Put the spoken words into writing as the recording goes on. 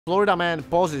Florida man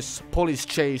pauses police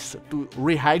chase to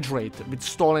rehydrate with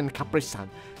stolen Capri Sun.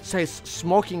 Says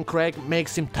smoking crack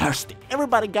makes him thirsty.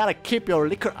 Everybody gotta keep your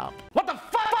liquor up. What the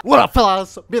fuck? What up,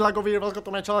 fellas? Bilag over here, welcome to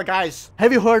my channel, guys.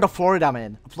 Have you heard of Florida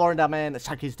man? Florida man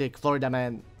sucked his dick. Florida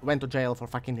man went to jail for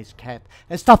fucking his cat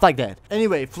and stuff like that.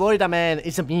 Anyway, Florida man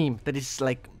is a meme that is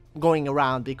like going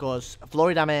around because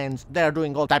Florida mans, they're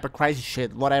doing all type of crazy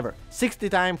shit, whatever. 60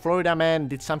 time Florida man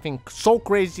did something so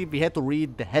crazy we had to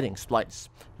read the headings twice.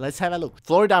 Let's have a look.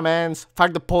 Florida man's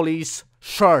fuck the police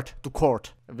shirt to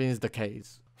court wins the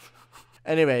case.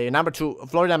 Anyway, number 2,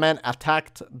 Florida man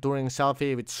attacked during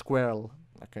selfie with squirrel.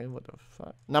 Okay, what the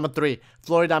fuck? Number 3,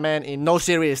 Florida man in no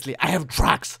seriously, I have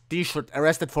drugs t-shirt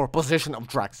arrested for possession of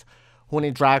drugs. Who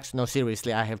need drugs? No,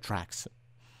 seriously, I have drugs.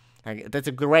 Like, that's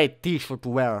a great t-shirt to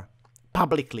wear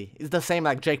publicly. It's the same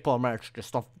like Jake Paul merch.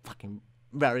 Just don't fucking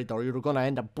wear it or you're gonna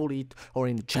end up bullied or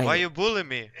in jail. Why you bully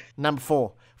me? Number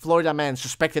 4, Florida man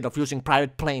suspected of using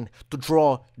private plane to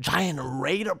draw giant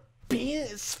raider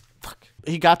penis. Fuck.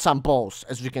 He got some balls,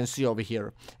 as you can see over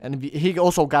here. And he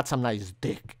also got some nice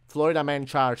dick. Florida man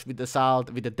charged with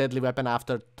assault with a deadly weapon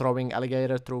after throwing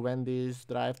alligator through Wendy's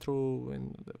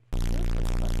drive-thru.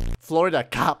 Florida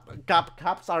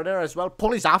cops are there as well.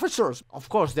 Police officers, of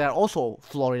course, they are also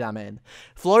Florida men.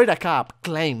 Florida cop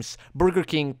claims Burger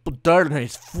King put dirt on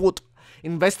his foot.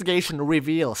 Investigation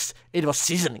reveals it was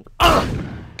seasoning.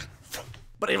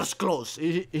 But it was close.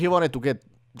 He wanted to get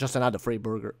just another free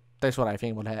burger. That's what I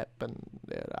think would happen.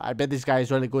 I bet this guy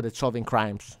is really good at solving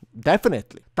crimes.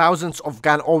 Definitely. Thousands of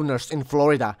gun owners in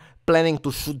Florida planning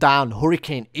to shoot down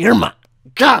Hurricane Irma.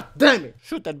 God damn it!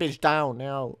 Shoot that bitch down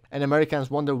now. And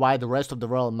Americans wonder why the rest of the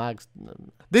world mugs.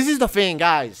 This is the thing,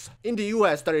 guys. In the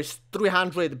US, there is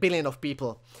 300 billion of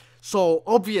people. So,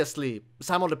 obviously,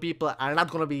 some of the people are not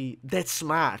gonna be that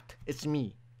smart. It's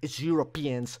me. It's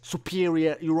Europeans.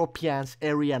 Superior Europeans,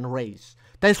 Aryan race.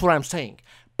 That's what I'm saying.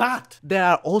 But there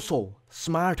are also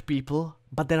smart people,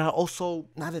 but there are also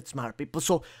not that smart people.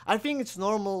 So I think it's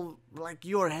normal, like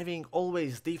you're having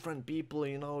always different people,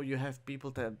 you know, you have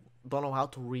people that don't know how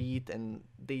to read and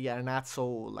they are not so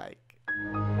like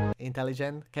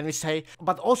intelligent, can we say?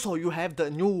 But also you have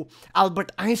the new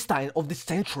Albert Einstein of this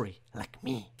century, like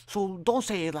me. So don't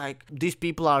say like these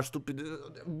people are stupid.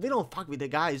 We don't fuck with the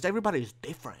guys, everybody is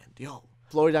different, yo.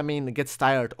 Florida man gets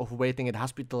tired of waiting at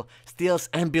hospital, steals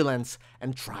ambulance,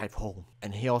 and drive home.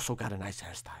 And he also got a nice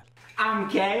hairstyle. I'm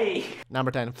gay!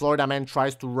 Number 10. Florida man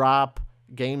tries to rob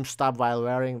GameStop while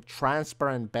wearing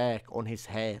transparent bag on his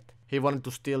head. He wanted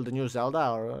to steal the new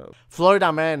Zelda or...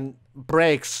 Florida man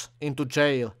breaks into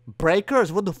jail.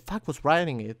 Breakers? What the fuck was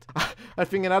writing it? I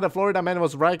think another Florida man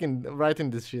was writing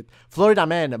this shit. Florida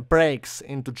man breaks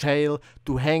into jail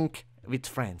to hang with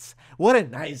friends. What a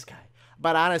nice guy.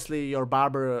 But honestly, your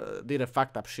barber did a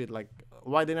fucked up shit. Like,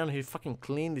 why didn't he fucking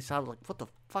clean this out? Like, what the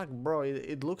fuck, bro?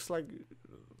 It looks like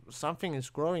something is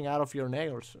growing out of your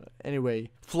nails. Anyway,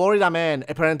 Florida man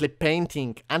apparently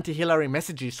painting anti-Hillary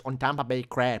messages on Tampa Bay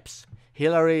crabs.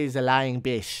 Hillary is a lying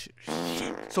bitch.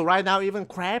 So right now, even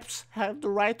crabs have the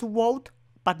right to vote,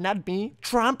 but not me.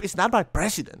 Trump is not my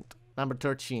president. Number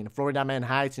 13. Florida man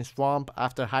hides in swamp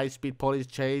after high-speed police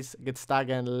chase, gets stuck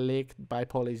and licked by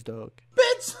police dog.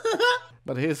 Bitch!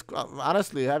 But he's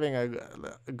honestly having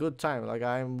a good time. Like,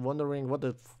 I'm wondering what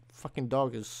the fucking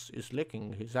dog is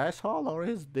licking. His asshole or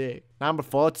his dick? Number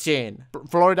 14.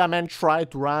 Florida man tried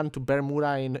to run to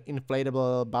Bermuda in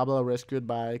inflatable bubble, rescued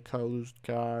by Coast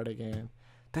Guard again.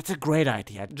 That's a great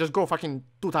idea. Just go fucking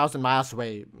 2,000 miles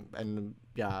away and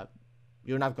yeah,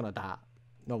 you're not gonna die.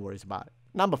 No worries about it.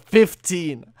 Number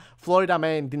 15. Florida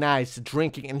man denies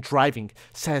drinking and driving.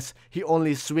 Says he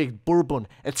only swigged bourbon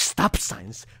at stop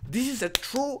signs. This is a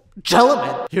true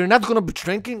gentleman. You're not gonna be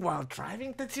drinking while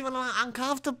driving? That's even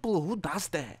uncomfortable. Who does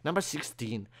that? Number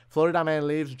 16. Florida man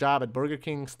leaves job at Burger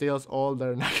King, steals all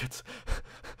their nuggets.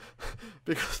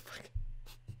 Because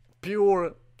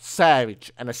pure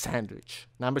savage and a sandwich.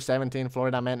 Number 17.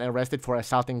 Florida man arrested for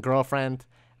assaulting girlfriend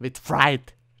with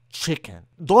fried chicken.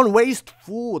 Don't waste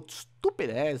food, stupid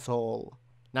asshole.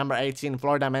 Number 18.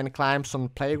 Florida man climbs on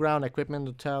playground equipment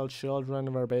to tell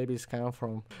children where babies come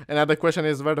from. Another question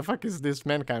is, where the fuck is this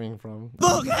man coming from?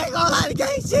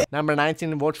 Number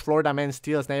 19. Watch Florida man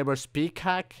steals neighbor's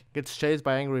peacock, gets chased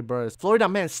by angry birds. Florida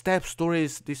man stabs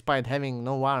tourists despite having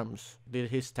no arms.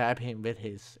 Did he stab him with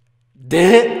his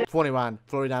dick? 21.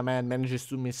 Florida man manages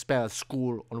to misspell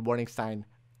school on warning sign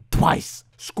twice.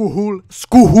 School.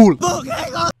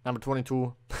 Number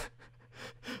 22.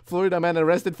 Florida man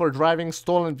arrested for driving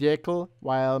stolen vehicle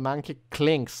while monkey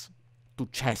clings to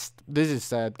chest. This is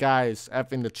sad, guys.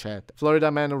 F in the chat.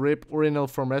 Florida man rip urinal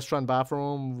from restaurant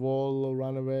bathroom, wall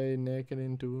run away naked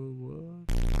into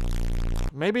what?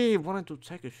 Maybe he wanted to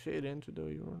take a shit into the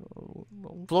urinal.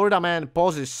 No. Florida man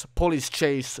pauses police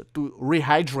chase to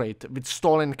rehydrate with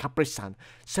stolen Capri Sun.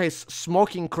 Says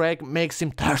smoking crack makes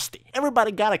him thirsty.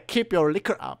 Everybody gotta keep your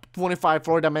liquor up. 25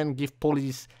 Florida men give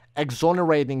police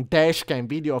exonerating dashcam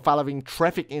video following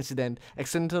traffic incident.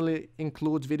 Accidentally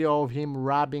includes video of him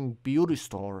robbing beauty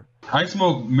store. I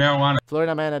smoke marijuana.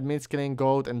 Florida man admits killing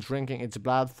goat and drinking its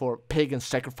blood for pagan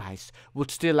sacrifice.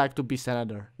 Would still like to be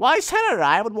senator. Why senator?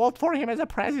 I would vote for him as a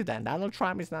president. Donald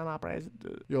Trump is not a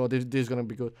president. Yo, this is gonna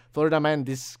be good. Florida man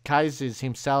disguises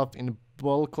himself in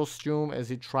bull costume as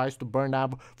he tries to burn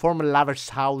up former lover's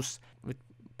house with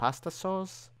pasta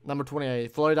sauce. Number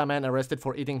 28. Florida man arrested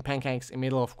for eating pancakes in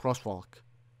middle of crosswalk.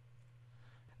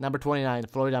 Number 29.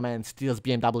 Florida man steals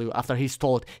BMW after he's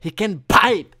told he can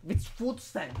buy it with food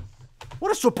stamps.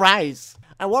 What a surprise!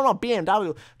 I want a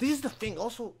BMW. This is the thing.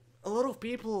 Also, a lot of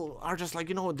people are just like,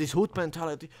 you know, this hood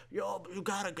mentality. Yo, you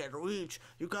gotta get rich.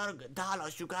 You gotta get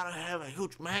dollars. You gotta have a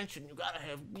huge mansion. You gotta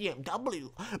have BMW.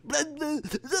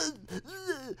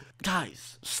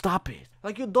 Guys, stop it.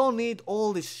 Like, you don't need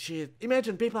all this shit.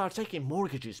 Imagine people are taking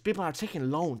mortgages. People are taking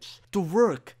loans to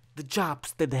work the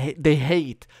jobs that they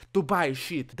hate. To buy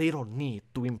shit they don't need.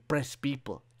 To impress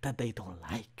people that they don't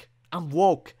like. I'm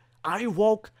woke. Are you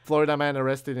woke? Florida man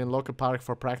arrested in local park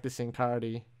for practicing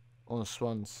karate on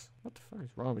swans. What the fuck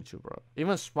is wrong with you, bro?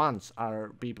 Even swans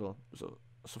are people. So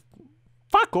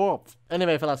fuck off.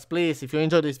 Anyway, fellas, please, if you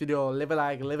enjoyed this video, leave a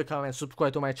like, leave a comment,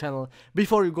 subscribe to my channel.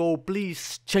 Before you go,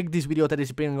 please check this video that is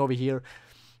appearing over here.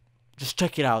 Just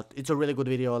check it out. It's a really good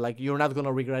video. Like, you're not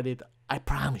gonna regret it. I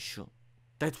promise you.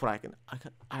 That's what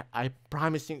I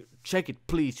promise you. Check it,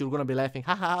 please. You're gonna be laughing.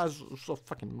 Haha, so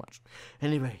fucking much.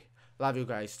 Anyway, love you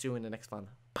guys. See you in the next one.